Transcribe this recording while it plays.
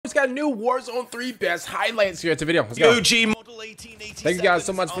got new Warzone 3 best highlights here at the video. Let's go. Thank you guys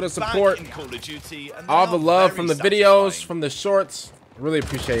so much for the support. All the love from the videos, from the shorts. Really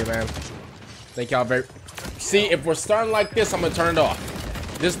appreciate it, man. Thank y'all very. See, if we're starting like this, I'm gonna turn it off.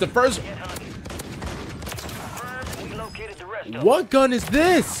 This is the first. What gun is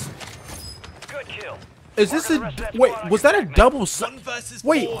this? Is this a wait? Was that a double?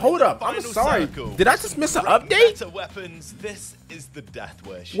 Wait, hold up. I'm sorry. Did I just miss an update? This is the death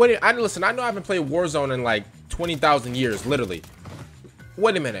wish. Wait, listen. I know I haven't played Warzone in like 20,000 years, literally.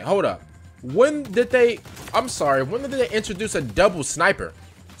 Wait a minute. Hold up. When did they? I'm sorry. When did they introduce a double sniper?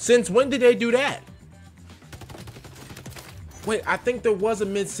 Since when did they do that? Wait, I think there was a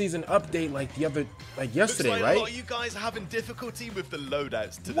mid-season update like yesterday, Looks like right? A lot of you guys are having difficulty with the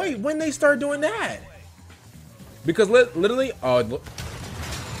loadouts today. Wait, when they start doing that? Because literally,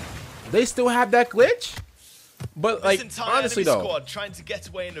 they still have that glitch. But like, honestly though, squad trying to get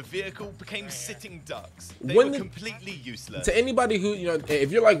away in a vehicle became sitting ducks. They when were completely useless. To anybody who, you know,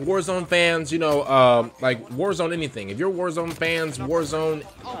 if you're like Warzone fans, you know, like Warzone anything. If you're Warzone fans, Warzone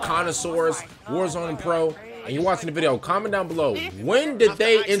connoisseurs, Warzone pro, and you're watching the video, comment down below. When did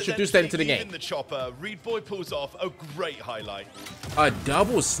they introduce that into the game? The chopper, Reed Boy pulls off a great highlight. A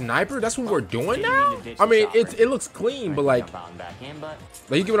double sniper? That's what we're doing now? I mean, it looks clean, but like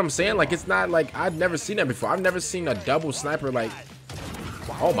you get what I'm saying? Like, it's not like I've never seen that before. I've never seen a double sniper like.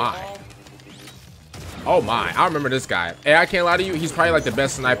 Oh my. Oh my. I remember this guy. Hey, I can't lie to you. He's probably like the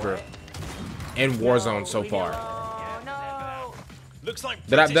best sniper in Warzone so far. Looks like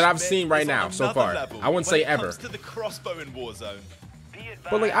that I've seen right now so far. I wouldn't say ever. To the crossbow in Warzone.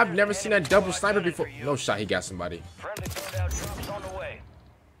 But like, I've never seen that double sniper before. No shot, he got somebody.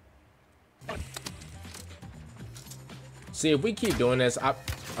 See, if we keep doing this,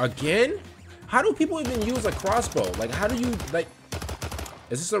 again, how do people even use a crossbow? Like, how do you like?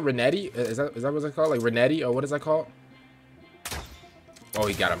 Is this a Renetti? Is that what it's called? Like Renetti, or what is that called? Oh,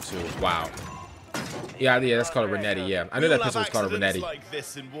 he got him too. Wow. Yeah, that's called a Renetti. Yeah, I knew that pistol was called a Renetti. Like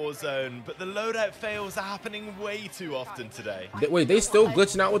this in Warzone, but the loadout fails are happening way too often today. Wait, they still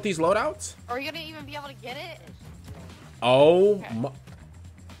glitching out with these loadouts? Are you gonna even be able to get it? Oh my!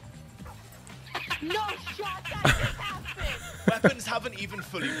 No shot! That just happened. Weapons haven't even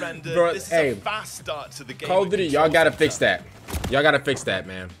fully rendered. Bro, this is hey, a fast start to the game. Call of Duty, y'all gotta fix that. Y'all gotta fix that,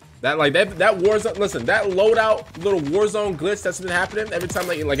 man. That Warzone, listen, that loadout little Warzone glitch that's been happening every time,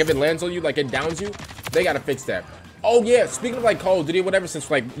 like if it lands on you, like it downs you, they gotta fix that. Oh yeah, speaking of like Call of Duty, whatever,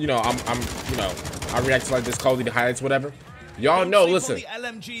 since like, you know, I react to like this Call of Duty highlights, whatever. Y'all know, listen. The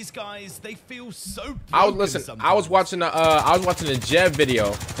LMGs, guys, they feel so I was watching the Jev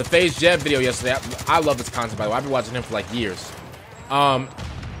video, the FaZe Jev video yesterday. I love this content, by the way. I've been watching him for like years.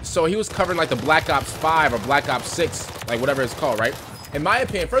 So he was covering like the Black Ops 5 or Black Ops 6, like whatever it's called, right? In my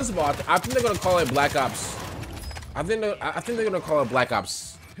opinion, first of all, I think they're gonna call it Black Ops. I think they're gonna call it Black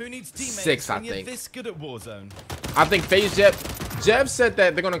Ops. Who needs teammates 6, I when you're think. this good at Warzone? I think FaZe Jev said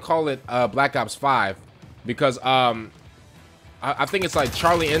that they're gonna call it Black Ops 5 because I think it's like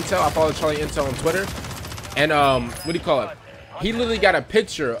Charlie Intel. I follow Charlie Intel on Twitter, and what do you call it? He literally got a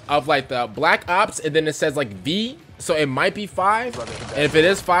picture of like the Black Ops, and then it says like V, so it might be 5. And if it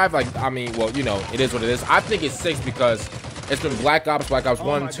is 5, like, I mean, well, you know, it is what it is. I think it's 6 because it's been Black Ops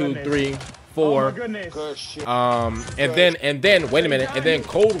 1, 2, 3, 4, and then wait a minute, and then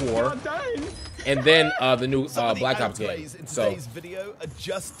Cold War, and then the new Black Ops game. So video are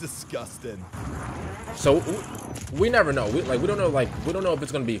just disgusting. So we never know. We don't know. Like, we don't know if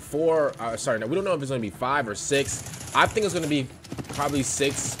it's gonna be 4. Sorry, no, we don't know if it's gonna be 5 or 6. I think it's gonna be probably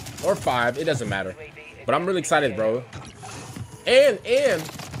 6 or 5. It doesn't matter. But I'm really excited, bro. And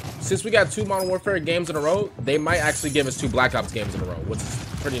since we got 2 Modern Warfare games in a row, they might actually give us 2 Black Ops games in a row, which is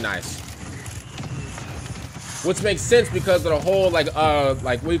pretty nice. Which makes sense because of the whole like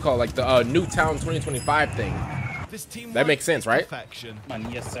what do you call it? Like the Nuketown 2025 thing. That makes sense, right?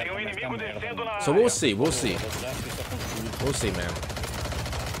 So we'll see. We'll see. We'll see, man.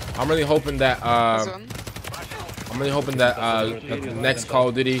 I'm really hoping that the next Call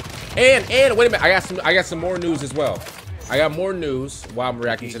of Duty and wait a minute, I got some more news as well. I got more news while I'm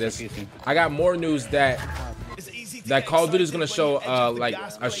reacting to this. I got more news that Call of Duty is gonna show like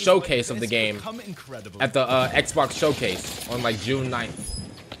a showcase of the game at the Xbox Showcase on like June 9th.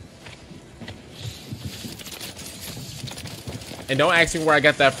 And don't ask me where I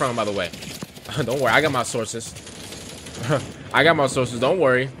got that from, by the way. Don't worry, I got my sources. I got my sources, don't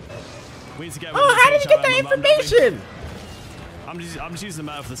worry. Oh, how did you get that information? I'm just using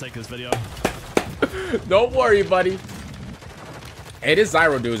the map for the sake of this video. Don't worry, buddy. Hey, this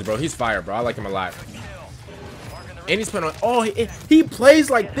Zyro dude, bro, he's fire, bro. I like him a lot. And he's playing on. Oh, he plays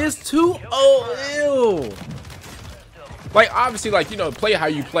like this too. Oh, ew. Like obviously, like you know, play how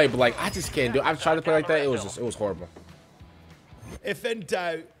you play, but like I just can't do it. I've tried to play like that. It was horrible. If in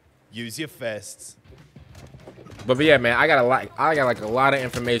doubt, use your fists. But yeah, man, I got like a lot of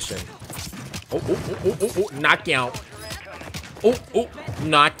information. Oh, knockout. Oh,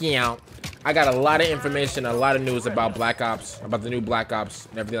 knockout. I got a lot of information, a lot of news about Black Ops, about the new Black Ops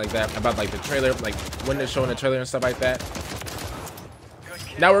and everything like that, about like the trailer, like when they're showing the trailer and stuff like that.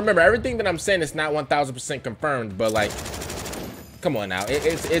 Now remember, everything that I'm saying is not 1000% confirmed, but like, come on now,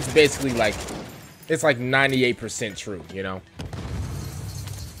 it's basically like, it's like 98% true, you know.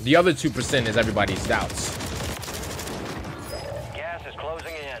 The other 2% is everybody's doubts. Gas is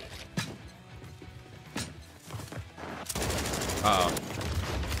closing in. Uh-oh.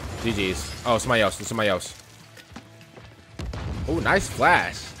 GG's. Oh, somebody else. Somebody else. Oh, nice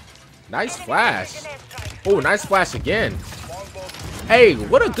flash. Nice flash. Oh, nice flash again. Hey,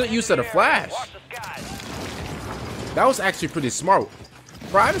 what a good use of the flash. That was actually pretty smart.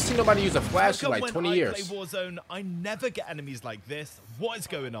 Bro, I haven't seen nobody use a flash in like 20 years. When I play Warzone, I never get enemies like this. What is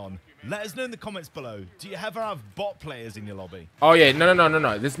going on? Let us know in the comments below. Do you ever have bot players in your lobby? Oh yeah,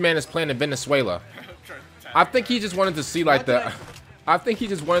 no. This man is playing in Venezuela. I think he just wanted to see like the. I think he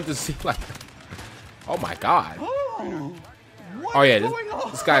just wanted to see like. Oh my God. Oh yeah,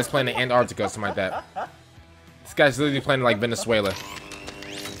 this guy's playing in Antarctica or something like that. This guy's literally playing like Venezuela.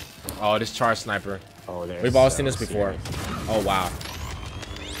 Oh, this charge sniper. Oh, we've all seen this before. Oh wow.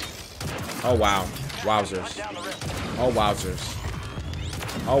 Oh wow. Wowzers. Oh wowzers.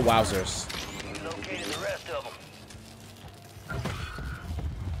 Oh wowzers.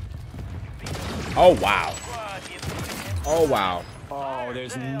 Oh wow. Oh wow. Oh,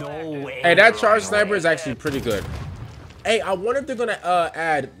 there's no way. Hey, that charge sniper is actually pretty good. Hey, I wonder if they're gonna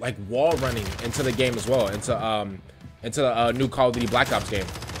add like wall running into the game as well, into the new Call of Duty Black Ops game,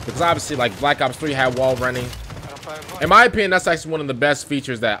 because obviously like Black Ops 3 had wall running. In my opinion, that's actually one of the best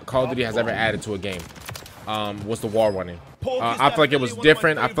features that Call of Duty has ever added to a game. Was the wall running. I feel like it was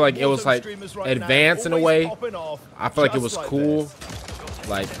different. I feel like it was like advanced in a way. I feel like it was cool,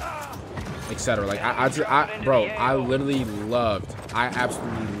 like etc. Like bro, I absolutely loved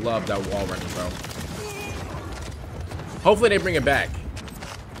that wall running, bro. Hopefully they bring it back.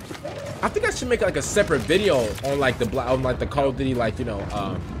 I think I should make like a separate video on like the Call of Duty, like you know,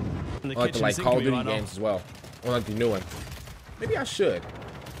 like the Call of Duty games as well, on like the new one. Maybe I should.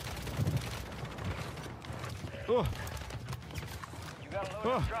 Oh.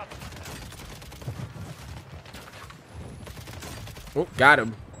 Oh, got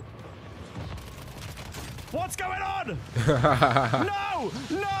him. What's going on? No!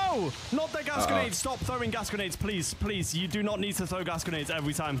 No! Not the gas grenades. Stop throwing gas grenades, please. Please, you do not need to throw gas grenades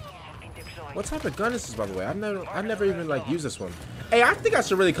every time. What type of gun is this, by the way? I never even like used this one. Hey, I think I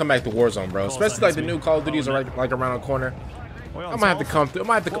should really come back to Warzone, bro. Especially like the new Call of Duties are like around the corner. I might have to come through. I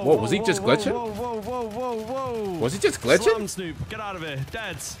might have to. Whoa, was he just glitching? Whoa. Was he just glitching? Slam Snoop, get out of here.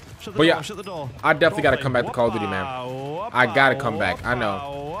 Dads. Shut the But door, yeah, shut the door. I definitely gotta come back to Call of Duty, man. I gotta come back. I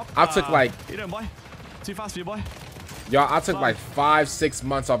know. I took like. You doing, boy? Too fast for you, boy. Y'all, I took like 5-6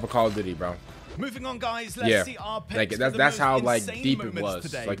 months off of Call of Duty, bro. Moving on, guys. Let's see our picks. Like, that's how like deep it was.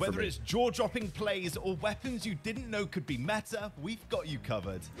 Today. Like, whether it's jaw-dropping plays or weapons you didn't know could be meta, we've got you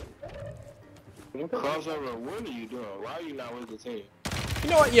covered. Crossover, what are you doing? Why are you not with the team? You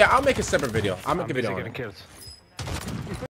know what? Yeah, I'll make a separate video. I'll make a video on it.